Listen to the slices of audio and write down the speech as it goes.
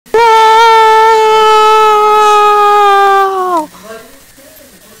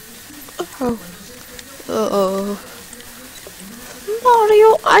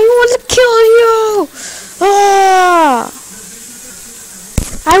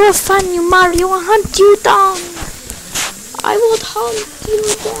will find you, Mario, and hunt you down. I will hunt you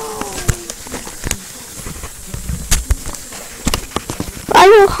down. I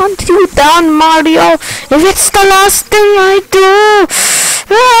will hunt you down, Mario, if it's the last thing I do.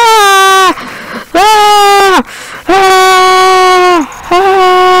 Ah! Ah! Ah!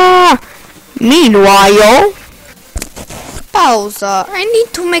 Ah! Meanwhile, Bowser, I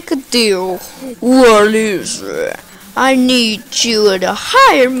need to make a deal. What is it? I need you to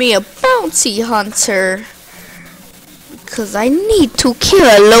hire me a bounty hunter. Because I need to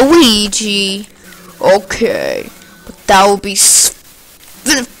kill Luigi. Okay, but that will be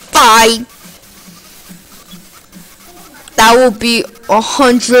fine. That will be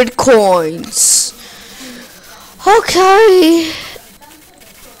 100 coins. Okay.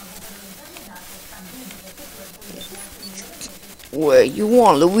 Wait, you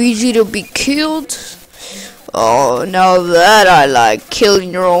want Luigi to be killed? Oh, now that I like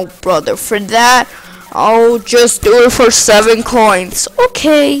killing your own brother. For that, I'll just do it for 7 coins.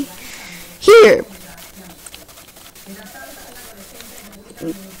 Okay. Here.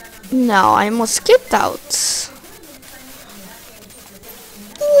 Now I must get out.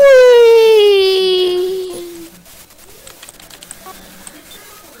 Whee!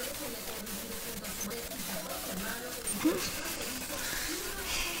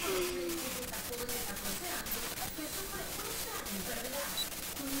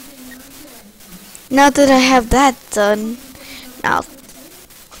 Now that I have that done,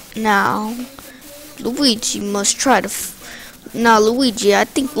 now Luigi must try to. I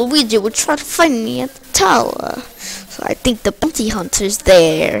think Luigi will try to find me at the tower. So I think the bounty hunter's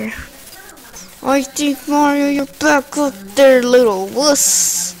there. I think Mario, you're back up there, little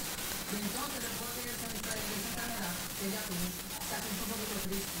wuss.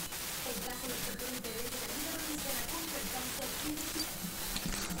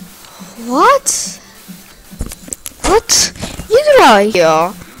 What? What? You're right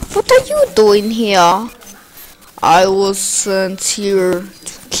here. What are you doing here? I was sent here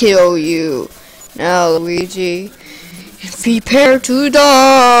to kill you. Now, Luigi, prepare to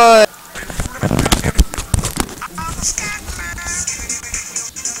die.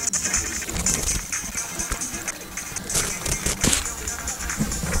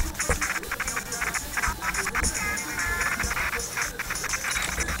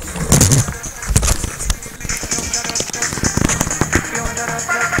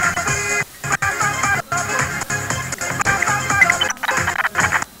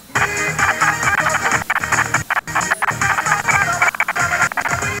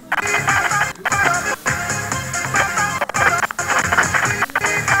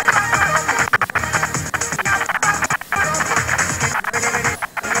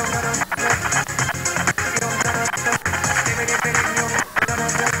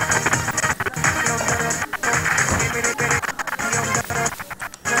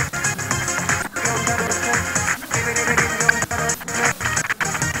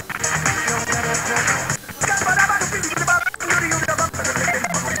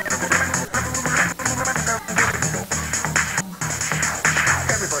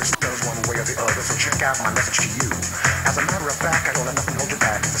 So check out my message to you. As a matter of fact, I don't let nothing hold you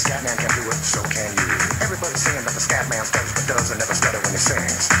back. If the scat man can do it, so can you. Everybody's saying that the scat man stutters but does and never stutter when he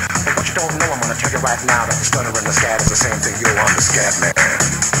sings. But what you don't know, I'm gonna tell you right now that the stutter and the scat is the same thing. Yo, I'm the scat man.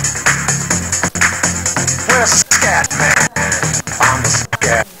 Where's the scat man? I'm the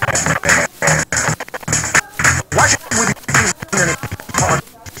scat man. Why should we be using any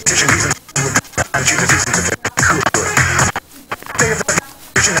politician reason to choose a season to fit cool? They have the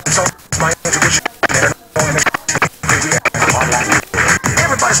vision and so my intuition.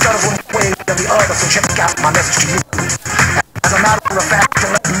 Everybody stutters one way or the other, so check out my message to you. As a matter of fact,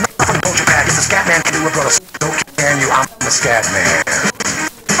 don't let nothing hold you back. If the scat man can do it, brother, so can you. I'm the scat man.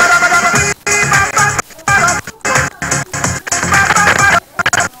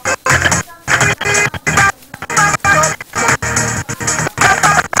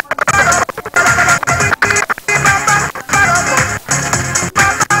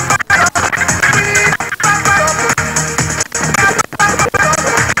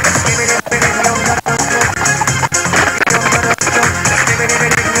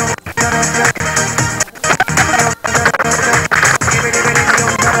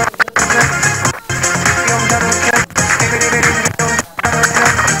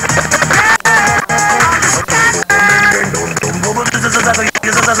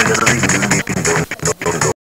 That's